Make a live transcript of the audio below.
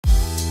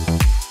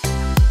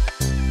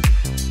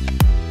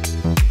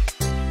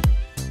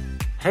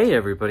Hey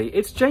everybody,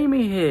 it's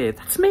Jamie here,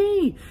 that's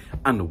me!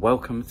 And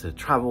welcome to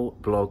Travel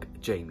Blog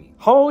Jamie.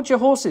 Hold your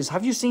horses,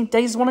 have you seen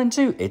days 1 and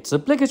 2? It's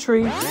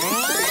obligatory.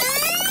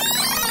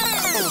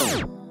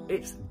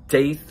 It's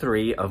day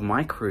 3 of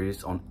my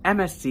cruise on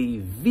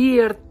MSC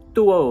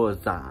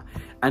Virtuosa.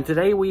 And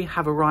today we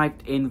have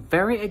arrived in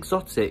very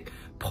exotic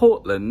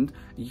Portland,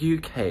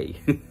 UK.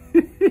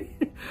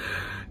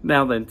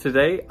 Now then,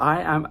 today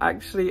I am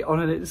actually on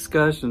an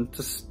excursion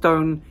to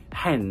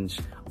Stonehenge.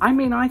 I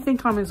mean, I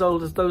think I'm as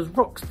old as those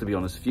rocks, to be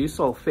honest with you,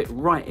 so I'll fit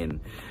right in.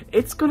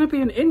 It's going to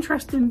be an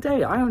interesting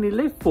day. I only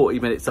live 40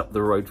 minutes up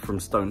the road from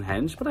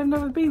Stonehenge, but I've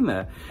never been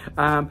there.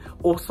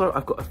 Also,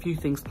 I've got a few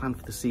things planned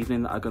for this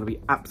evening that are going to be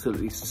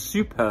absolutely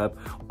superb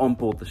on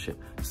board the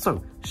ship.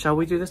 So, shall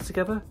we do this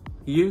together?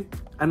 You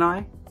and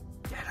I?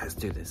 Yeah, let's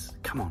do this.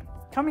 Come on.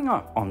 Coming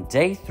up on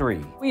day 3,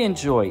 we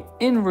enjoy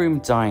in-room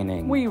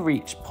dining. We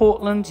reach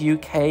Portland,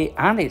 UK,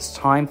 and it's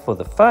time for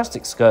the first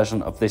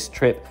excursion of this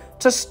trip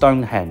to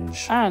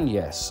Stonehenge. And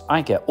yes,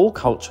 I get all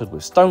cultured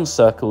with stone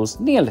circles,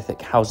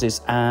 Neolithic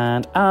houses,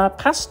 and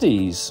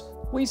pasties.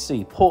 We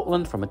see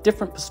Portland from a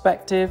different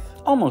perspective,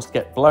 almost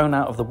get blown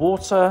out of the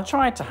water,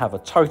 try to have a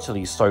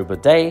totally sober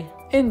day,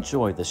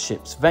 enjoy the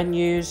ship's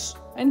venues,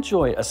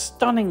 enjoy a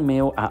stunning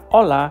meal at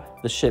Hola,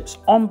 the ship's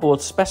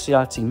onboard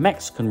speciality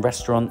Mexican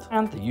restaurant,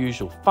 and the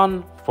usual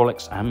fun,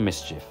 frolics and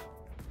mischief.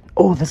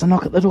 Oh, there's a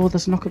knock at the door,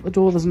 there's a knock at the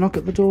door, there's a knock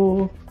at the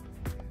door.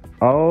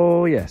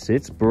 Oh yes,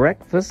 it's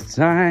breakfast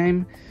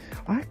time.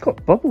 I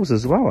got bubbles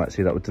as well,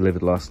 actually, that were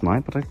delivered last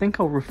night, but I think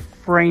I'll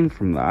refrain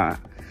from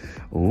that.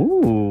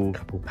 Ooh, a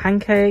couple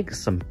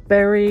pancakes, some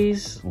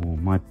berries. Oh,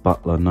 my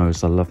butler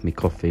knows I love me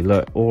coffee.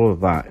 Look, all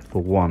of that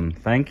for one.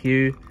 Thank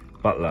you,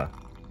 butler.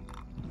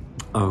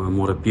 Oh, and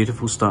what a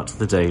beautiful start to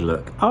the day,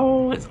 look.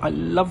 Oh, I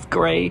love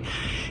grey.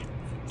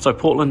 So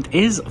Portland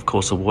is, of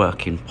course, a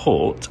working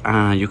port.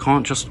 You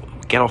can't just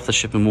get off the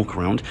ship and walk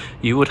around.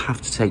 You would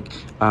have to take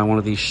one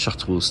of these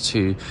shuttles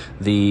to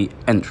the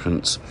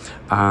entrance.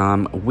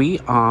 We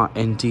are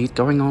indeed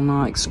going on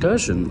our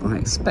excursion. I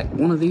expect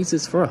one of these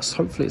is for us.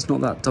 Hopefully it's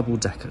not that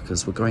double-decker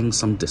because we're going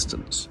some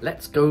distance.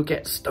 Let's go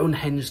get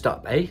Stonehenged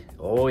up, eh?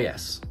 Oh,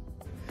 yes.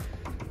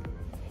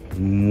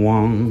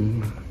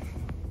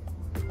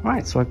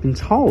 Right, so I've been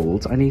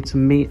told I need to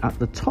meet at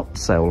the top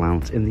sail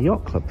lounge in the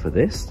yacht club for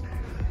this.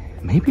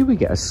 Maybe we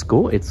get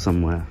escorted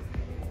somewhere.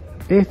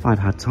 If I'd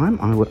had time,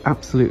 I would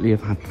absolutely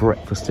have had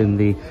breakfast in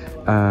the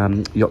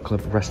yacht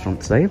club restaurant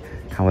today.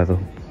 However,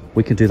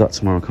 we can do that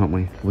tomorrow, can't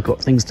we? We've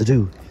got things to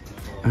do.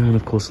 And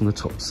of course, on the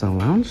top sail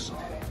lounge,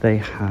 they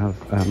have,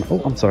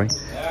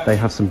 they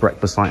have some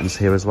breakfast items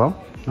here as well.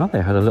 Oh,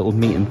 they had a little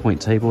meeting point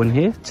table in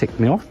here, ticked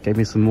me off, gave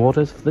me some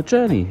orders for the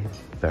journey.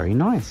 Very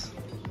nice.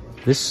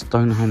 This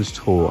Stonehenge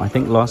tour, I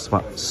think, lasts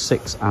about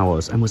 6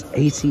 hours and was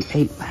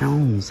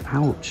 £88.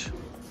 Ouch.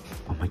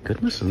 Oh my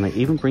goodness, and they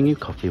even bring you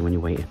coffee when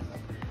you're waiting.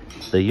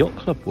 The yacht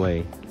club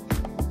way.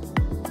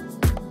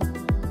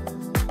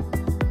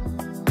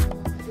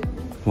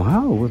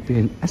 Wow, we're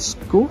being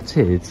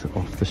escorted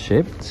off the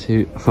ship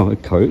to our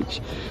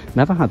coach.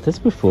 Never had this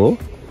before.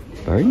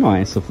 Very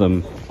nice of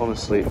them.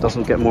 Honestly, it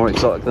doesn't get more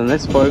exotic than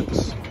this,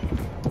 folks.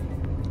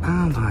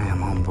 And I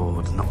am on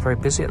board. Not very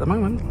busy at the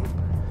moment.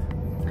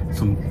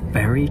 Some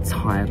very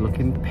tired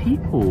looking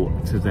people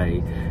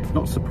today.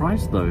 Not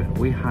surprised though,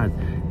 we had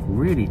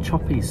really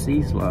choppy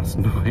seas last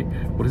night.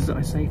 What is it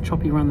I say?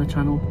 Choppy around the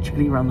channel,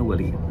 chilly around the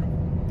willy.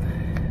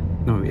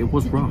 No, it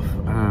was rough.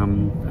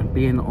 And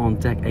being on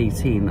deck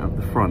 18 at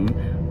the front,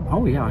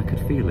 oh yeah, I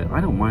could feel it.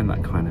 I don't mind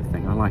that kind of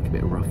thing. I like a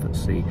bit rough at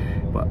sea,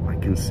 but I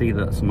can see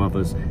that some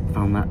others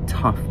found that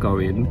tough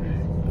going.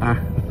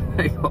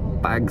 They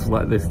got bags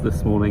like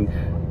this morning.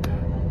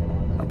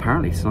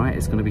 Apparently tonight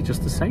it's going to be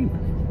just the same.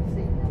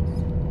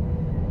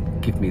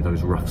 Give me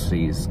those rough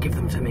seas. Give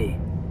them to me.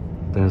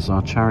 There's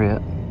our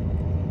chariot.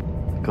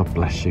 God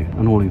bless you.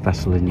 And all who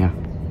vessel in you.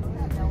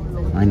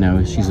 I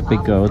know, she's a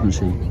big girl, isn't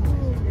she?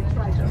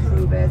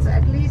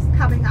 At least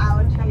coming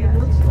out here.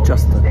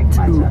 Just a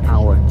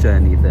 2-hour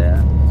journey there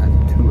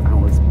and 2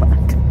 hours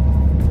back.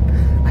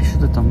 I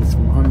should have done this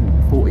from home,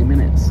 40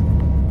 minutes.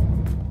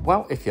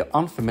 Well, if you're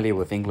unfamiliar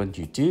with England,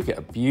 you do get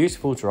a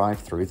beautiful drive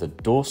through the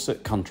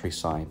Dorset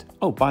countryside.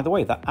 Oh, by the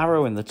way, that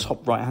arrow in the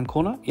top right-hand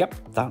corner, yep,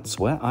 that's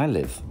where I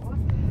live.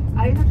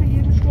 And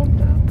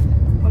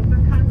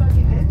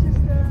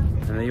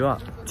there you are,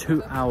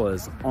 2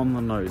 hours on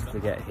the nose to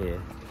get here.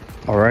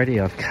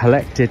 Alrighty, I've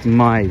collected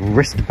my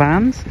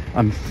wristbands.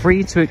 I'm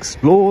free to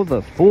explore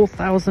the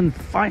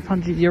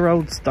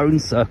 4,500-year-old stone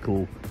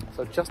circle.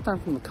 So just down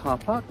from the car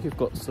park, you've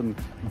got some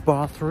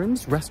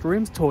bathrooms,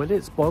 restrooms,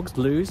 toilets, bogs,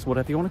 loos,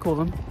 whatever you want to call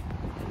them.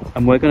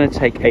 And we're going to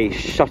take a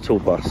shuttle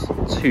bus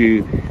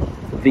to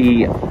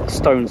the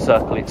stone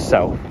circle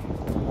itself.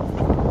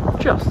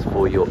 Just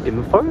for your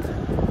info.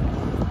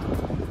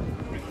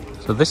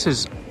 So this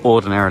is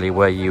ordinarily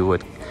where you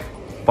would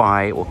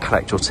buy or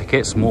collect your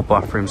tickets. More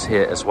bathrooms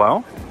here as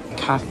well.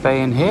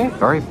 Cafe in here,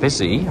 very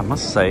busy, I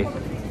must say.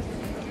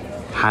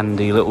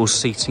 Handy little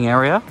seating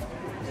area.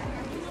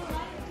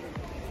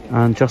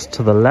 And just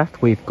to the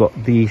left, we've got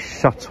the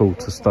shuttle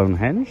to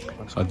Stonehenge.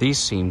 So these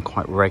seem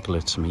quite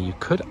regular to me. You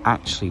could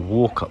actually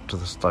walk up to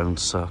the stone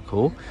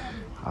circle.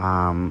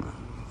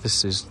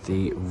 This is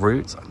the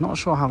route. I'm not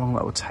sure how long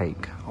that will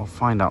take. I'll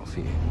find out for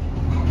you.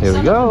 Here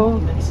we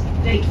go.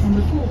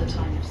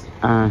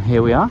 And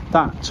here we are.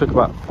 That took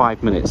about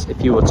 5 minutes.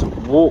 If you were to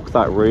walk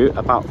that route,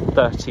 about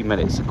 30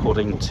 minutes,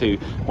 according to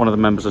one of the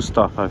members of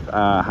staff I've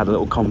had a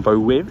little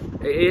convo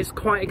with. It is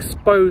quite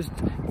exposed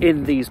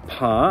in these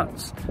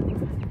parts.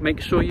 Make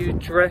sure you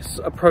dress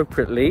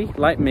appropriately,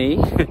 like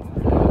me.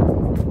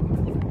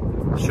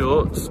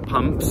 Shorts,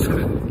 pumps. That's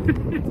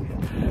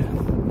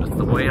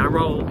the way I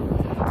roll.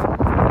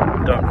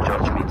 Don't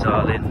judge me,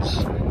 darlings.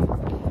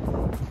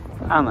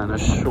 And then a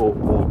short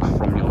walk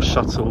from your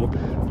shuttle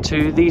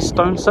to the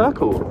stone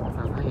circle.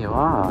 And there you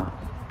are.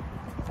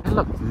 They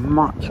look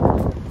much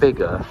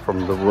bigger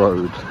from the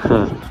road.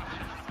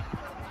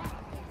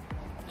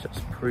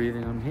 Just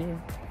proving I'm here.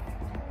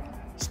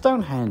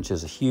 Stonehenge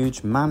is a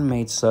huge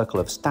man-made circle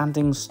of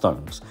standing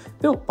stones.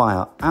 Built by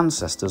our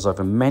ancestors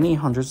over many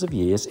hundreds of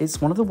years,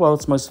 it's one of the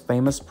world's most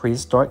famous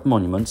prehistoric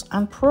monuments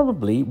and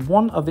probably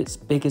one of its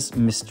biggest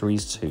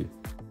mysteries too.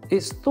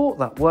 It's thought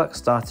that work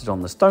started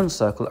on the stone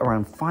circle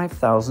around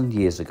 5,000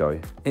 years ago.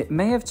 It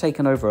may have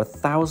taken over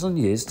 1,000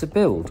 years to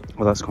build.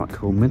 Well, that's quite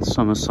cool.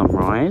 Midsummer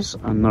sunrise,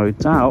 and no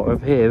doubt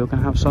over here we're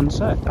going to have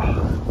sunset.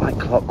 Oh, like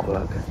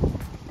clockwork.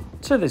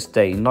 To this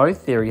day, no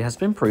theory has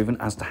been proven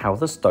as to how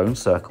the stone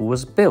circle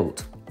was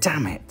built.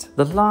 Damn it!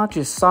 The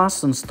largest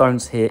sarsen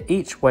stones here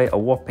each weigh a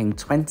whopping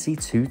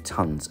 22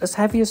 tons, as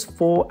heavy as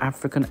 4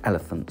 African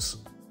elephants.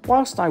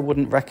 Whilst I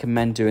wouldn't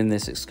recommend doing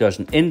this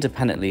excursion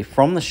independently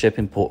from the ship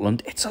in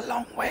Portland, it's a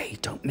long way,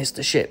 don't miss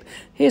the ship.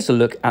 Here's a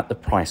look at the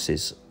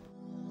prices.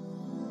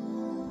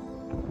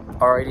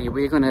 Alrighty,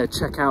 we're going to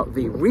check out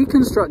the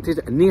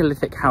reconstructed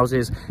Neolithic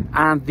houses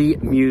and the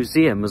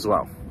museum as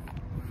well.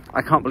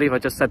 I can't believe I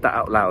just said that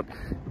out loud.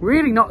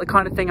 Really not the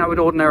kind of thing I would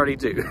ordinarily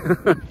do.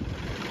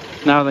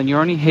 Now then, you're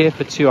only here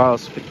for 2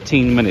 hours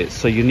 15 minutes,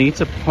 so you need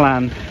to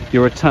plan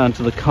your return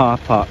to the car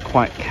park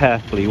quite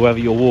carefully, whether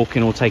you're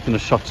walking or taking a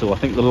shuttle. I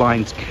think the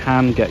lines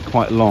can get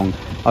quite long.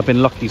 I've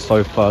been lucky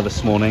so far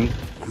this morning.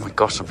 Oh my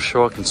gosh, I'm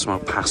sure I can smell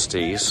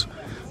pasties.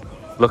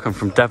 Looking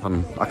from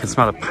Devon, I can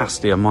smell a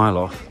pasty a mile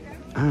off.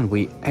 And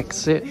we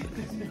exit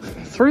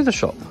through the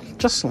shop,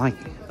 just like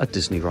a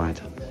Disney ride.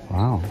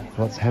 Wow,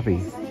 that's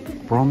heavy.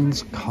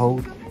 Bronze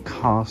cold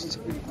cast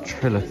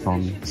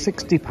trilithon,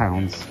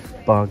 £60.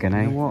 Bargain,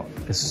 eh? You know what?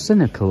 As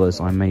cynical as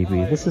I may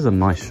be, this is a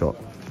nice shop.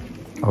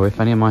 Oh, if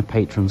any of my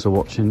patrons are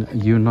watching,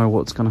 you know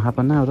what's going to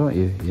happen now, don't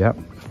you? Yep.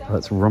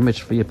 Let's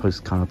rummage for your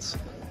postcards.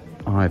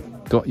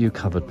 I've got you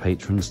covered,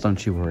 patrons,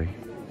 don't you worry.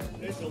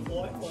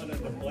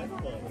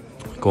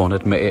 Go on,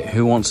 admit it.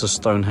 Who wants a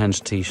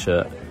Stonehenge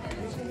t-shirt?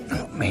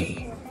 Not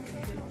me.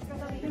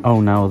 Oh,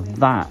 now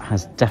that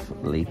has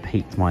definitely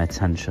piqued my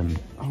attention.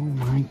 Oh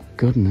my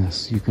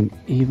goodness, you can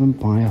even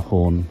buy a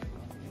horn.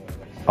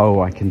 Oh,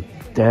 I can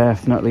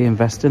definitely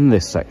invest in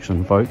this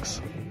section,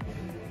 folks.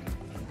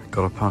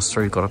 Gotta pass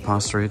through, gotta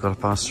pass through, gotta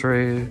pass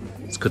through.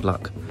 It's good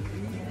luck.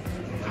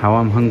 How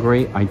I'm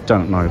hungry, I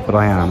don't know, but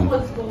I am.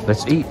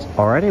 Let's eat.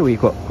 Alrighty, we've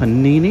got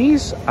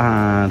paninis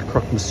and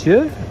croque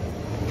monsieur,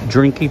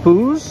 drinky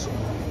poos,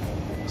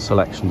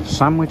 selection of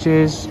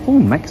sandwiches. Oh,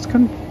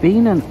 Mexican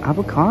bean and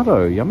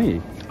avocado,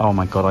 yummy. Oh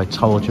my god, I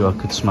told you I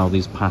could smell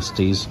these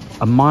pasties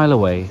a mile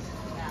away.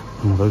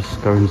 Oh, those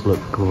scones look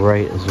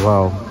great as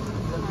well.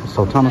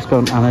 Sultana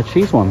scone and a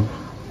cheese one.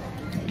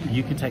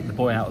 You can take the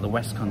boy out of the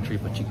West Country,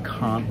 but you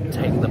can't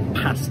take the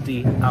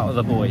pasty out of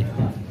the boy.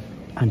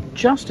 And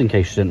just in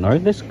case you didn't know,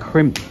 this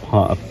crimp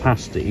part of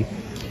pasty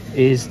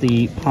is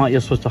the part you're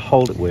supposed to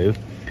hold it with,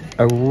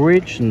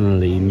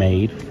 originally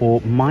made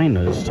for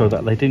miners so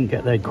that they didn't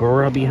get their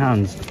grubby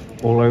hands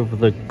all over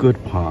the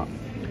good part.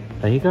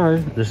 There you go.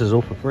 This is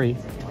all for free.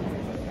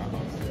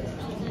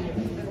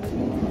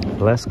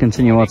 Let's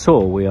continue our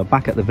tour. We are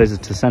back at the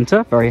visitor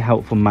centre. Very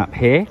helpful map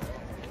here.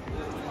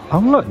 Oh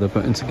look, they're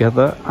putting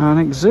together an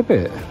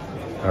exhibit.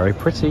 Very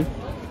pretty.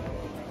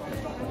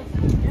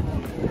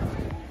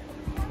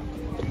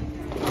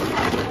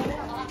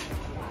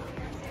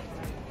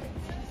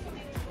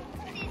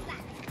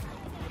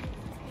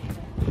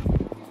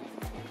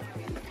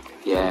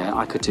 Yeah,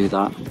 I could do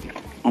that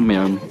on my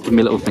own. Give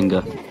me a little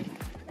finger.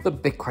 The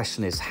big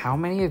question is, how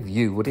many of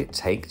you would it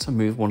take to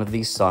move one of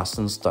these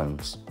sarsen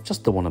stones?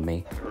 Just the one of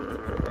me.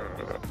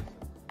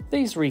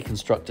 These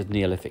reconstructed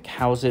Neolithic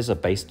houses are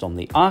based on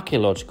the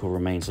archaeological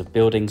remains of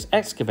buildings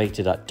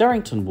excavated at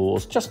Durrington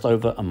Walls, just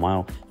over a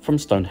mile from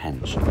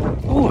Stonehenge.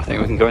 Oh, I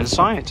think we can go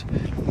inside.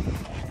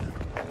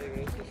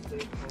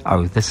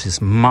 Oh, this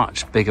is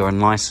much bigger and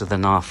nicer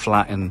than our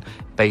flat in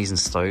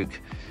Basingstoke.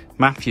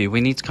 Matthew,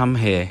 we need to come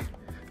here.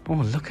 Oh,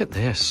 look at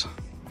this.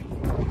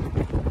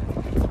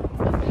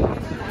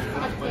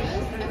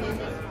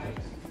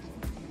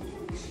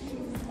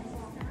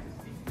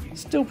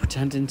 Still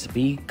pretending to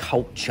be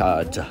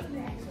cultured.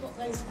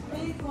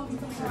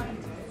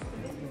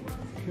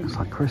 It's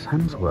like Chris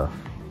Hemsworth.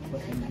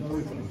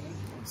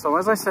 So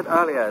as I said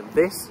earlier,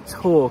 this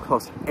tour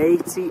cost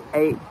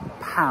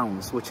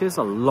 £88, which is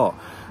a lot.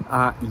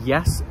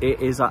 Yes,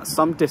 it is at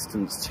some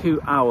distance, 2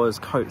 hours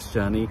coach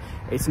journey.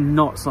 It's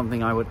not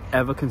something I would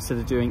ever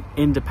consider doing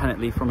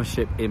independently from a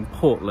ship in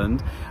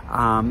Portland.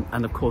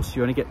 And of course,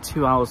 you only get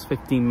 2 hours,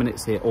 15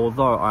 minutes here.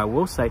 Although I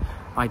will say,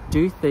 I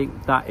do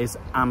think that is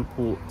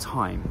ample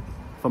time.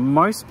 For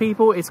most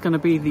people, it's going to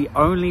be the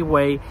only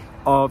way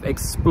of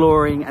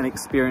exploring and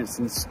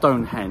experiencing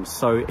Stonehenge,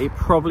 so it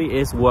probably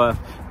is worth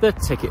the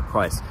ticket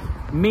price.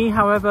 Me,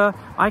 however,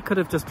 I could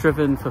have just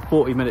driven for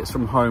 40 minutes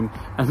from home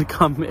and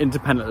come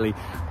independently.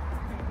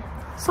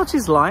 Such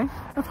is life.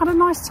 I've had a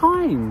nice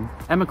time.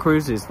 Emma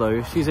Cruises,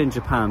 though, she's in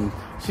Japan.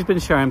 She's been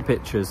sharing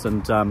pictures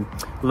and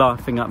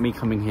laughing at me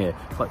coming here.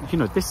 But, you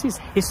know, this is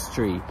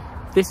history.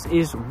 This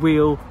is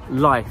real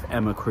life,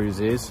 Emma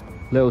Cruises.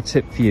 Little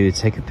tip for you,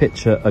 take a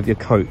picture of your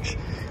coach.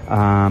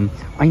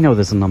 I know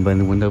there's a number in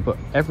the window, but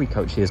every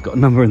coach here has got a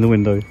number in the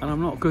window. And I'm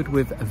not good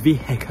with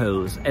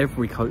vehicles.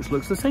 Every coach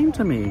looks the same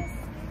to me.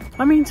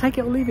 I mean, take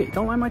it or leave it.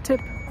 Don't like my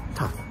tip?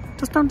 Tough.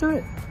 Just don't do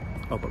it.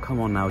 Oh, but come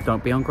on now.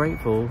 Don't be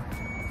ungrateful.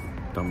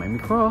 Don't make me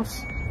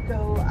cross.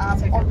 Go on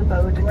the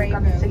boat and you're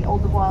going to see all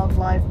the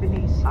wildlife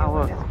beneath you.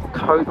 Our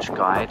coach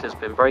guide has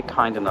been very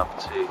kind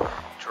enough to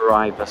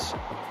drive us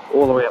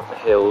all the way up the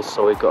hills,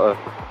 so we've got a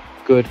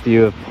good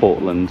view of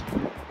Portland.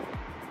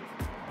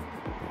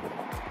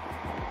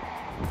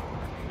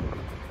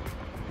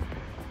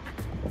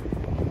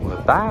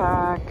 We're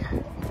back.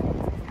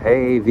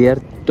 Hey,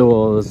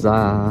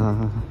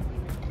 Virtuosa.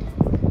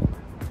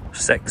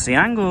 Sexy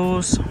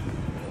angles.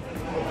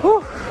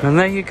 Whew. And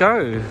there you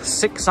go,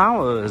 6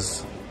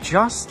 hours,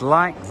 just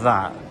like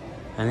that.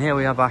 And here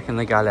we are back in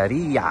the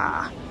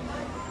Galleria.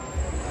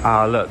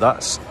 Ah, look,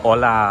 that's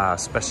Hola,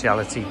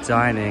 Speciality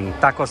dining,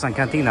 tacos and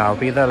cantina. I'll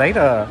be there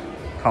later.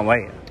 Can't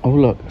wait. Oh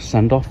look,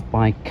 send off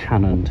by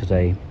cannon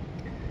today.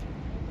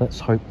 Let's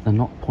hope they're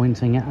not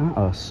pointing it at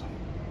us.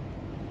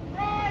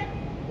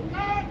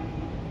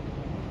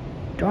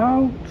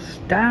 Don't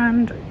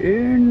stand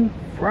in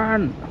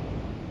front.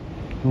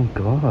 Oh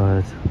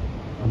God,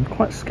 I'm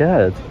quite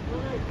scared.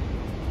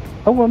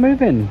 Oh, we're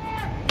moving.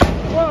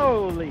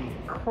 Holy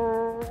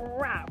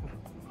crap.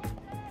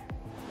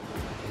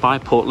 Bye,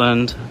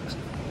 Portland.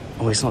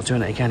 Oh, he's not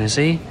doing it again, is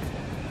he?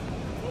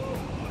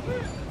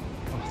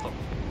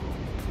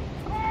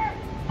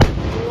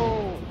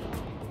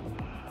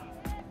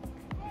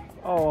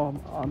 Oh,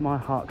 my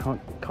heart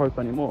can't cope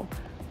anymore.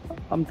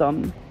 I'm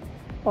done.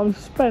 I'm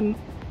spent.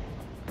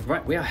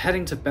 Right, we are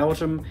heading to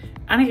Belgium,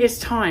 and it is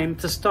time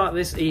to start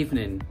this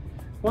evening.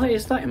 What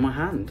is that in my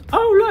hand?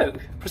 Oh, look,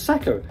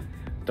 Prosecco.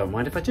 Don't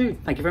mind if I do.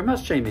 Thank you very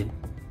much, Jamie.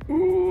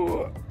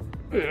 Oh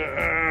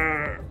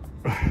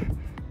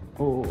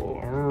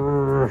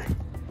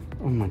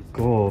my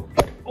God.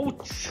 Oh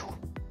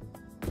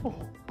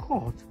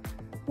God.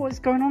 What is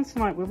going on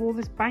tonight with all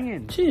this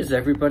banging? Cheers,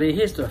 everybody.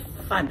 Here's to a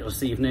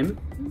fabulous evening.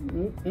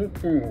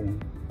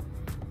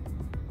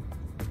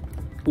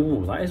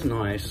 Ooh, that is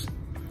nice.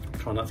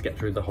 Try not to get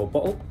through the whole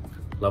bottle.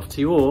 Love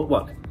to you all.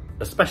 What?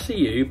 Especially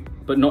you,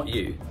 but not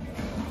you.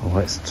 Oh,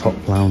 it's top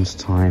lounge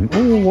time.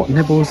 Oh, what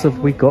nibbles have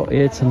we got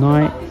here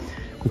tonight?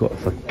 We've got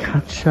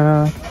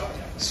focaccia,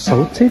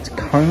 salted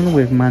cone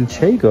with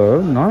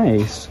manchego.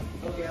 Nice.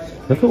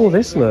 Look at all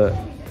this, look.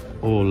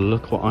 Oh,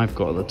 look what I've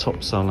got at the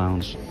top cell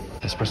lounge.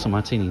 Espresso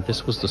martini.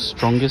 This was the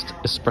strongest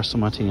espresso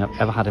martini I've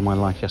ever had in my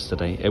life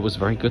yesterday. It was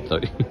very good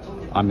though.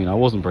 I mean, I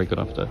wasn't very good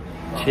after.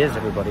 Cheers,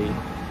 everybody.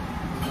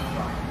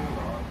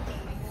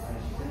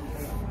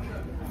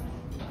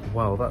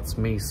 Well, that's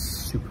me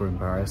super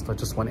embarrassed. I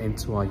just went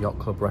into our yacht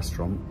club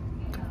restaurant,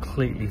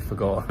 completely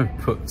forgot I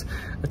booked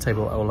a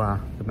table at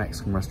Hola, the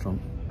Mexican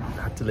restaurant. I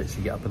had to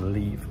literally get up and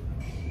leave.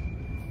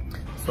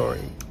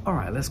 Sorry. All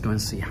right, let's go and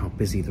see how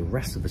busy the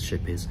rest of the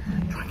ship is.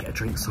 Try and get a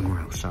drink somewhere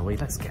else, shall we?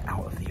 Let's get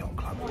out of the yacht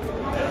club.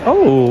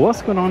 Oh,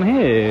 what's going on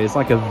here? It's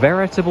like a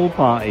veritable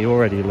party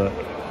already, look.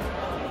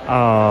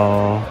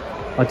 Oh,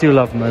 I do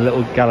love my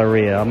little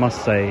Galleria, I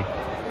must say.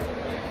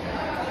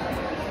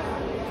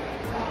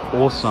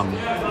 Awesome.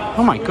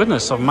 Oh my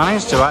goodness, I've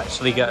managed to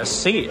actually get a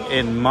seat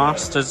in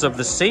Masters of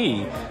the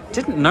Sea.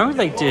 Didn't know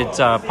they did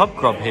pub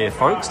grub here,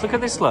 folks. Look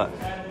at this, look.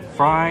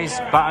 Fries,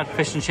 battered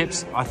fish and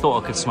chips. I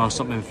thought I could smell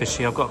something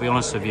fishy, I've got to be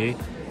honest with you.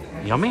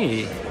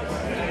 Yummy.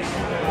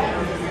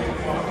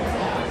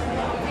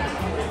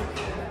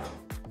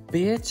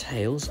 Beer,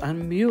 tails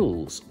and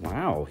mules.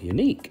 Wow,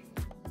 unique.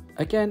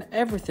 Again,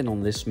 everything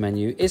on this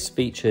menu is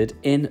featured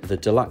in the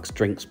deluxe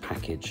drinks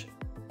package.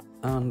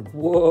 And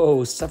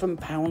whoa,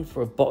 £7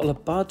 for a bottle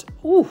of Bud.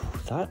 Ooh,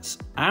 that's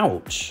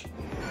ouch.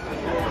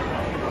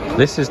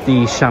 This is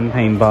the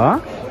champagne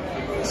bar.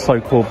 So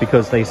called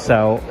because they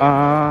sell,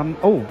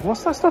 oh,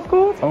 what's that stuff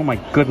called? Oh my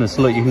goodness,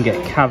 look, you can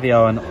get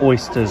caviar and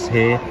oysters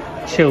here,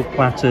 chilled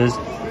platters,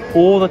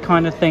 all the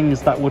kind of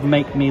things that would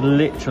make me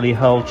literally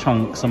hurl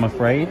chunks, I'm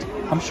afraid.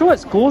 I'm sure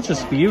it's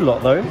gorgeous for you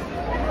lot though.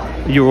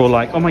 You're all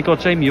like, oh my God,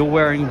 Jamie, you're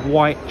wearing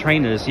white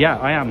trainers. Yeah,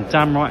 I am,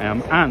 damn right I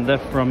am. And they're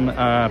from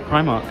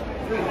Primark.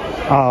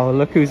 Oh,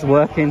 look who's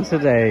working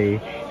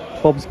today.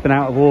 Bob's been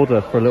out of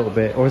order for a little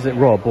bit. Or is it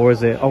Rob? Or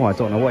is it... Oh, I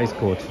don't know what he's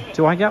called.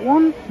 Do I get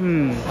one?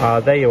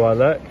 There you are,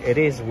 look. It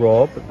is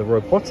Rob, the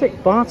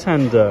robotic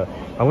bartender.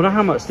 I wonder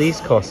how much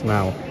these cost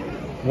now.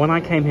 When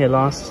I came here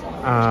last,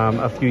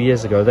 a few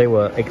years ago, they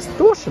were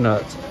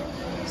extortionate.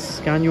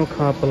 Scan your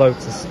card below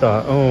to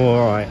start. Oh,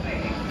 all right.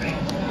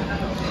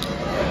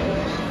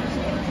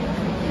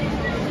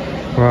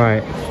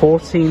 Right,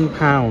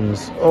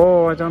 £14.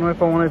 Oh, I don't know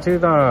if I want to do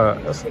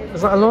that. Is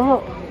that a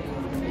lot?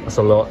 That's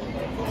a lot.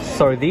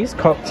 So these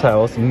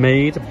cocktails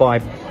made by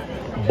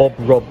Bob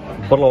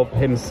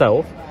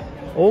himself,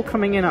 all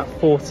coming in at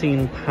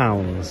 £14.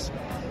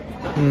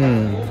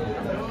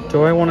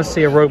 Do I want to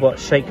see a robot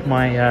shake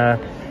my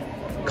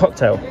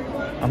cocktail?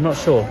 I'm not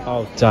sure.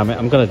 Oh, damn it.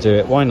 I'm going to do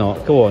it. Why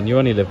not? Go on. You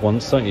only live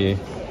once, don't you?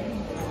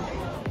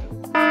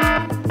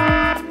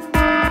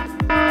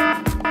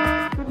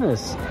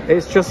 Goodness.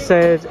 It's just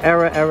said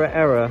error, error,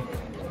 error.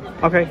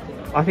 Okay.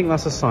 I think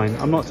that's a sign.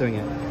 I'm not doing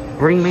it.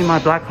 Bring me my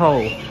black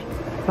hole.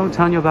 Don't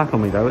turn your back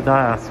on me, though.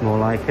 That's more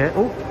like it.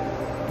 Oh.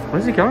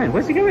 Where's he going?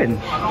 Where's he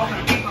going?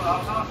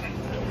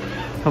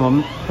 Come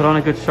on. Put on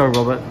a good show,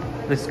 Robert.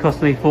 This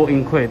cost me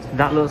 14 quid.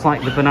 That looks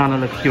like the banana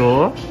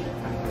liqueur.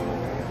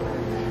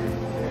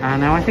 And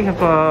now I think I've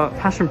got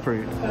passion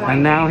fruit.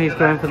 And now he's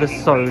going for the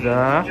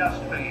soda.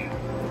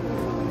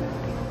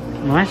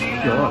 Nice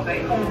job.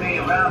 They call me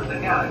around the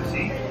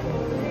galaxy.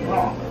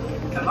 Wrong.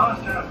 The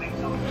master of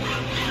mixology.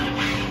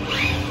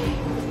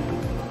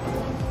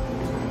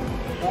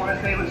 Or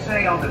as they would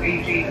say on the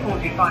BG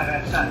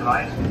 45F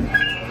satellite.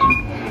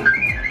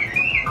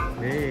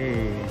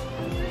 Hey.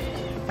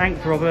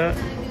 Thanks, Robert.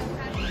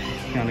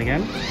 Down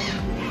again.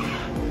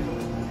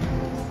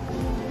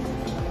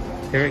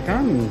 Here it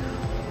comes.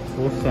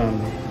 Awesome.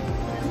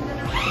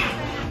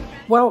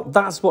 Well,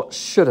 that's what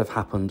should have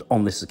happened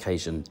on this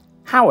occasion.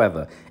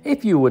 However,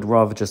 if you would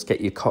rather just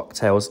get your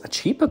cocktails,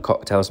 cheaper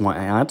cocktails might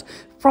I add,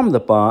 from the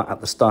bar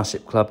at the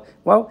Starship Club,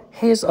 well,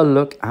 here's a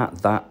look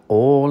at that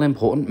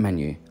all-important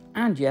menu.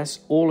 And yes,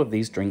 all of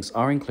these drinks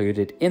are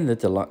included in the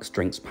deluxe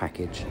drinks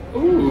package.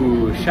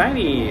 Ooh,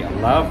 shiny.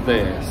 Love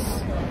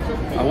this.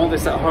 I want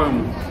this at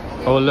home.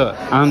 Oh look,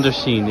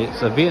 Andershin.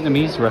 It's a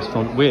Vietnamese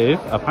restaurant with,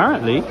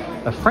 apparently,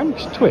 a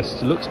French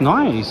twist. It looks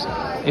nice.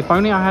 If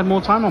only I had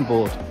more time on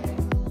board.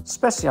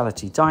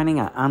 Speciality dining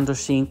at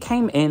Andershin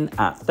came in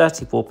at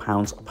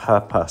 £34 per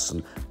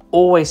person.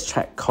 Always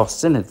check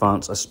costs in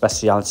advance of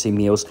speciality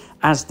meals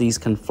as these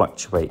can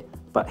fluctuate.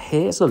 But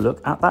here's a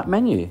look at that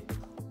menu.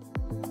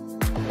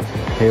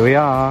 Here we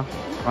are.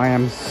 I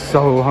am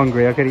so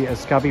hungry. I could eat a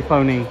scabby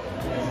pony.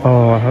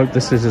 Oh, I hope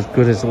this is as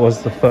good as it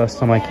was the first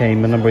time I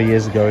came a number of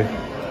years ago.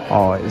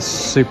 Oh, it's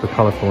super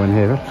colourful in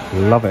here.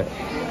 Love it.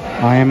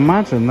 I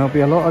imagine there'll be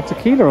a lot of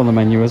tequila on the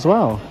menu as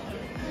well.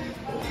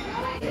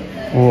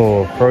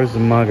 Oh,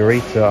 frozen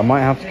margarita. I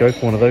might have to go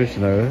for one of those,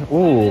 you know.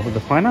 Oh, but the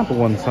pineapple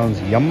one sounds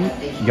yum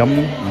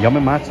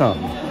in my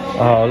tongue.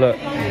 Oh, look.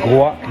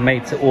 Guac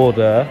made to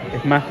order.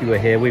 If Maffoo were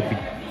here, we'd be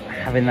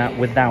having that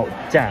without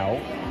doubt.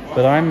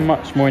 But I'm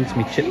much more into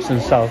me chips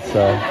and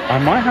salsa. I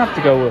might have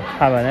to go with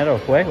habanero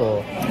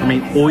fuego. I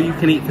mean, all you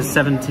can eat for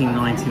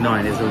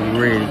 $17.99 is a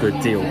really good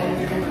deal.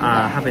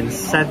 Having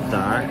said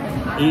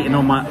that, eating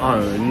on my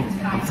own,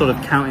 I'm sort of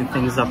counting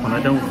things up and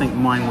I don't think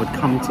mine would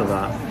come to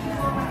that.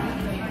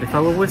 If I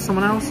were with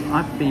someone else,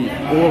 I'd be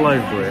all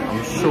over it,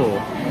 I'm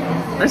sure.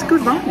 That's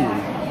good value.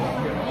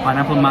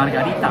 Pineapple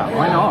margarita,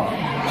 why not?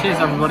 Cheers,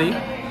 everybody.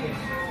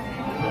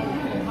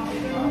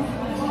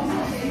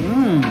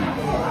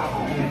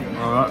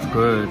 Oh, that's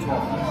good.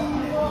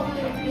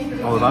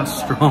 Oh, that's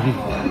strong.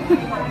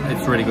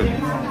 It's really good.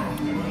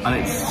 And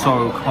it's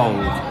so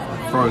cold.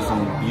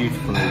 Frozen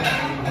beautifully.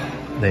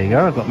 There you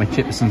go, I've got my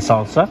chips and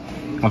salsa.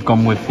 I've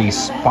gone with the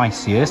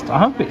spiciest. I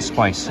hope it's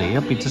spicy.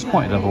 I'd be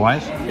disappointed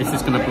otherwise. It's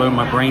just going to blow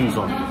my brains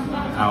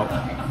out.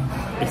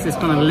 It's just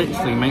going to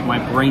literally make my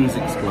brains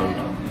explode.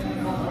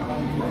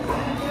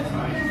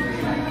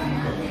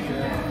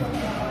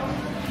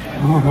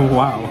 Oh,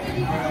 wow.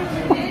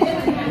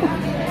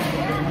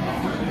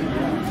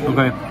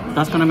 Okay,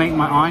 that's going to make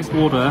my eyes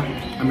water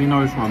and my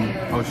nose run.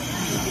 Oh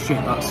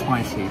shit, that's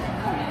spicy.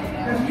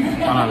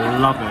 And I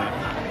love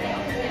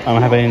it. I'm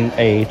having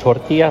a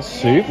tortilla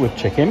soup with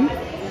chicken.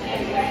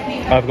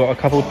 I've got a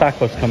couple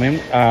tacos coming,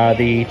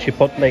 the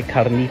chipotle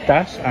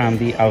carnitas and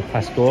the al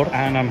pastor,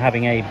 and I'm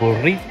having a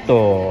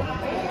burrito.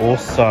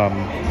 Awesome.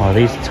 Oh,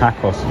 these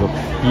tacos look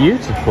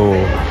beautiful.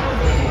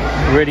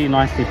 Really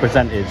nicely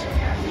presented.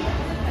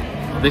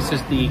 This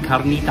is the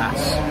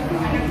carnitas.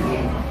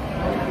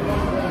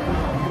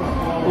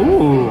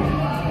 Ooh,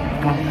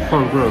 that's so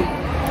good.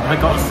 They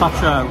got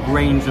such a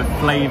range of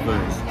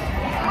flavors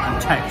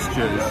and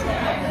textures.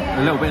 A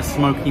little bit of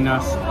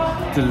smokiness,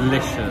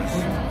 delicious.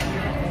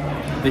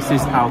 This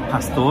is al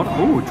pastor.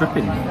 Ooh,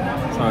 dripping.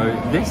 So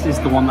this is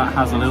the one that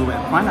has a little bit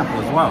of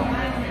pineapple as well.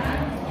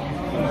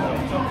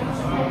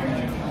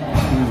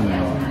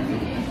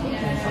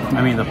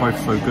 I mean, they're both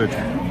so good.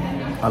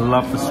 I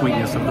love the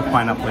sweetness of the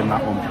pineapple in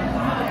that one.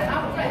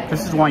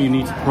 This is why you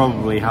need to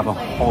probably have a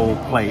whole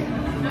plate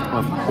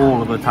of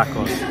all of the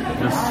tacos.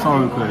 They're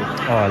so good.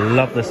 Oh, I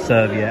love the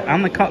serviette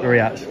and the cutlery,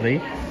 actually.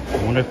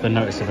 I wonder if they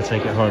notice if I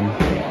take it home.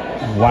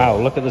 Wow,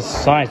 look at the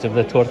size of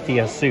the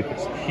tortilla soup.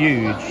 It's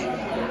huge.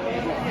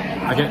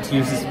 I get to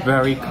use this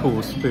very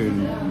cool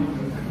spoon.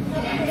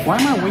 Why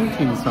am I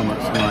winking so much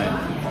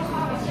tonight?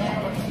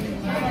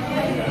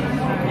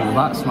 Oh,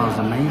 that smells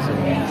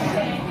amazing.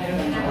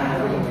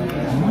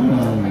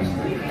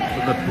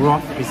 The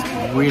broth is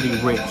really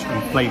rich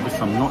and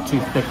flavoursome, not too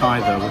thick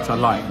either, which I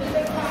like.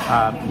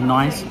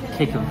 Nice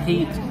kick of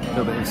heat, a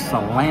little bit of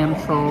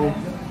cilantro.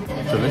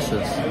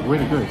 Delicious,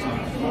 really good.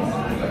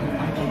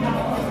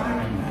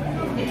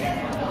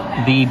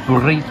 The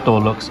burrito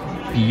looks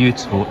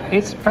beautiful.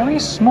 It's very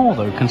small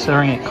though,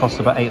 considering it costs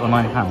about £8 or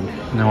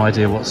 £9. No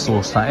idea what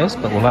sauce that is,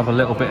 but we'll have a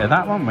little bit of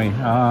that, won't we?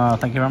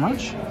 Thank you very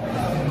much.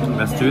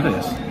 Let's do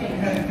this.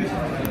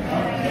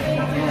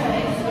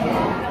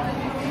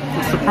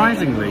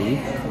 Surprisingly,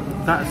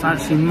 that's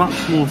actually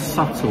much more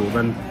subtle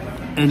than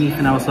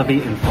anything else I've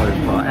eaten so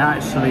far.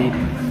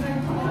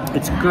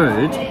 It's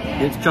good,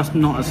 it's just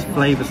not as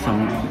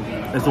flavoursome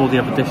as all the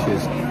other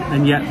dishes.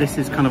 And yet this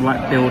is kind of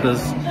like billed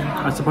as,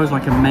 I suppose,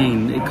 like a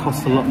main. It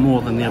costs a lot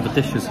more than the other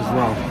dishes as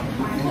well.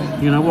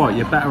 You know what,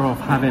 you're better off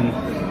having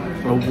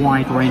a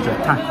wide range of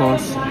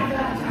tacos,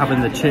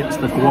 having the chips,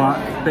 the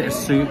guac, bit of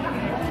soup,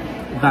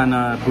 than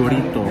a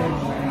burrito.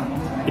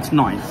 It's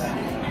nice,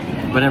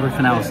 but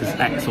everything else is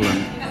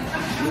excellent.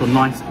 So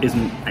nice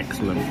isn't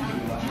excellent,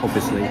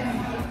 obviously.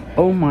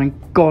 Oh my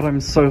god,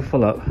 I'm so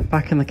full up.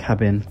 Back in the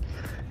cabin.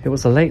 It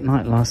was a late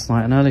night last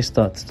night, an early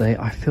start today.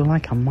 I feel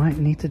like I might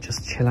need to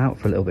just chill out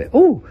for a little bit.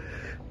 Oh,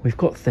 we've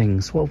got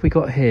things. What have we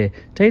got here?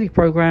 Daily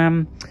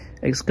program,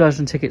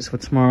 excursion tickets for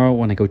tomorrow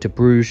when I go to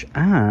Bruges,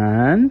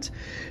 and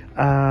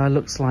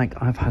looks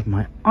like I've had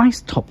my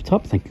ice topped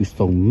up. Thank you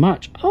so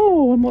much.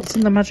 Oh, and what's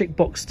in the magic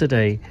box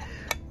today?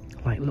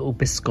 Like little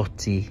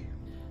biscotti.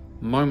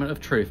 Moment of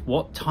truth.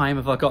 What time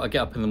have I got to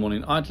get up in the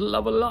morning? I'd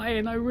love a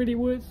lie-in, I really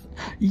would.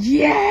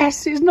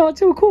 Yes, it's not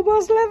till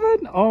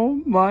 11:15.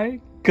 Oh my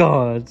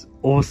god,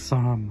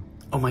 awesome.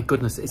 Oh my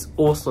goodness, it's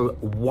also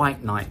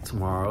white night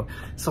tomorrow.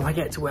 So I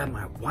get to wear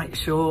my white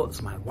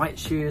shorts, my white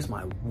shoes,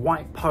 my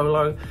white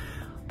polo.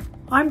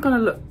 I'm gonna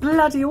look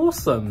bloody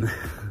awesome.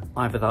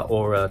 Either that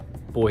or a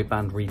boy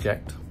band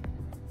reject.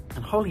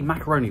 And holy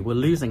macaroni, we're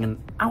losing an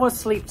hour's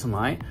sleep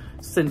tonight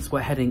since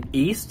we're heading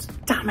east.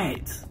 Damn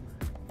it.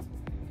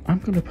 I'm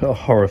going to put a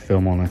horror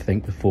film on, I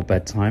think, before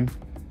bedtime.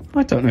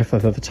 I don't know if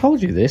I've ever told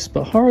you this,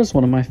 but horror is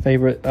one of my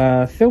favourite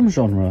film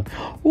genre.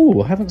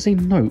 Oh, I haven't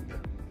seen Nope.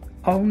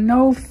 Oh,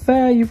 no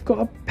fair. You've got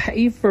to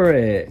pay for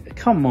it.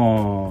 Come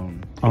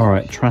on. All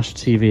right, trash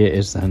TV it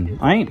is then.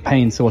 I ain't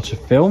paying to watch a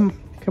film.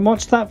 Can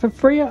watch that for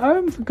free at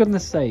home, for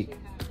goodness sake.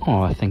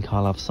 Oh, I think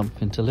I'll have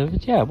something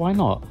delivered. Yeah, why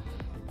not?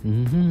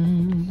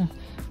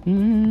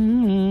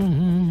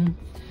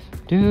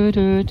 Do,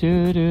 do,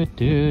 do, do,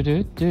 do,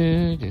 do,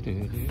 do, do,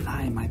 do.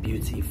 Fly, my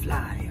beauty,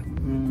 fly.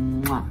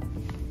 Mwah.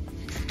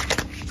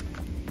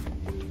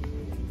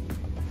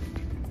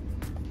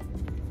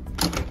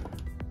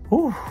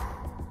 Ooh,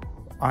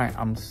 I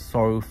am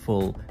so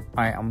full.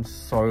 I am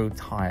so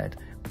tired.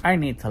 I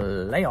need to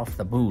lay off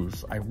the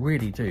booze. I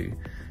really do.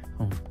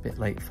 Oh, a bit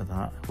late for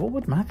that. What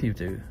would Maffoo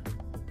do?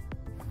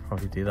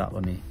 Probably do that,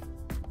 wouldn't he?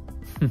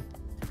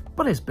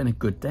 But it's been a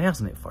good day,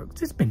 hasn't it,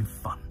 folks? It's been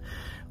fun.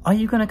 Are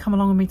you going to come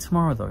along with me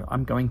tomorrow, though?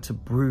 I'm going to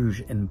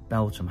Bruges in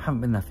Belgium. Haven't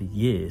been there for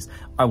years.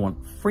 I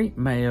want free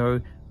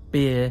mayo,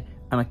 beer,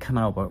 and a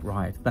canal boat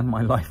ride. Then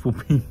my life will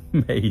be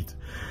made.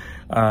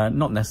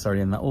 Not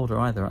necessarily in that order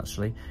either,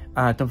 actually.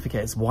 Don't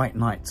forget, it's white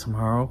night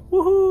tomorrow.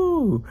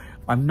 Woohoo!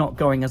 I'm not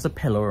going as a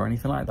pillow or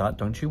anything like that.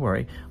 Don't you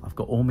worry. I've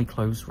got all my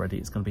clothes ready.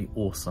 It's going to be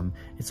awesome.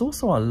 It's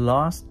also our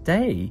last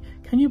day.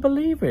 Can you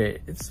believe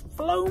it? It's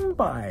flown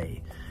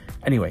by.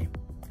 Anyway,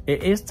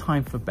 it is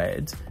time for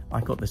bed. I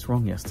got this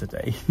wrong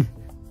yesterday.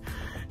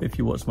 If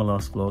you watched my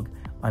last vlog,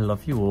 I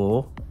love you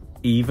all.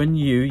 Even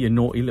you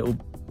naughty little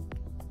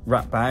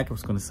rat bag. I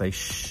was going to say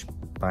shh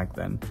bag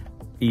then.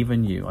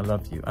 Even you, I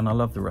love you. And I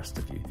love the rest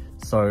of you.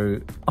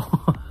 So,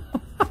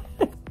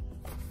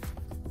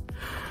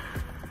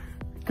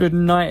 good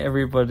night,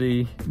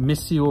 everybody.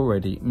 Miss you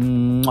already.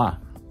 Mwah.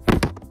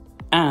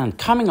 And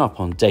coming up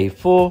on day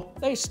 4,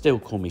 they still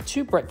call me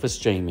To Breakfast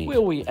Jamie.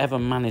 Will we ever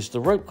manage the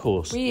rope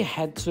course? We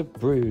head to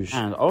Bruges.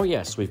 And oh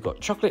yes, we've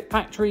got chocolate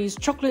factories,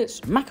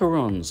 chocolates,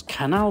 macarons,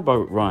 canal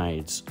boat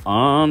rides.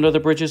 Under the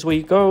bridges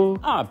we go.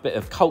 A bit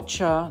of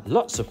culture,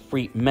 lots of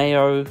free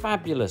mayo,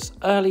 fabulous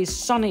early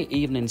sunny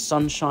evening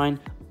sunshine,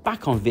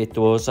 back on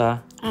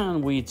Virtuosa.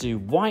 And we do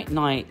white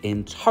night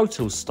in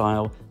total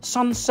style,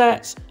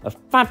 sunsets, a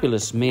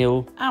fabulous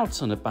meal,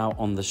 out and about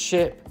on the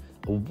ship,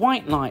 a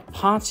white night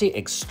party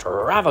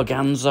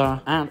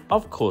extravaganza, and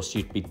of course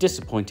you'd be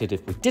disappointed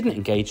if we didn't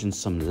engage in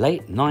some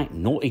late night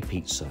naughty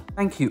pizza.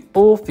 Thank you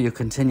all for your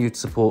continued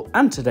support,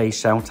 and today's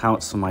shout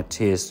outs for my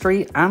tiers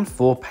 3 and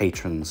 4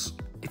 patrons.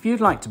 If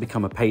you'd like to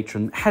become a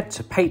patron, head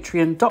to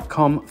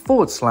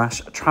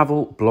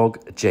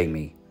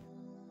patreon.com/travelblogjamie.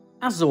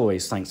 As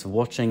always, thanks for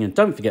watching, and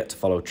don't forget to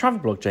follow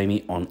Travelblog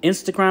Jamie on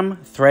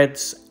Instagram,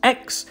 Threads,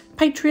 X,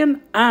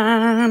 Patreon,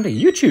 and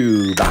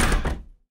YouTube.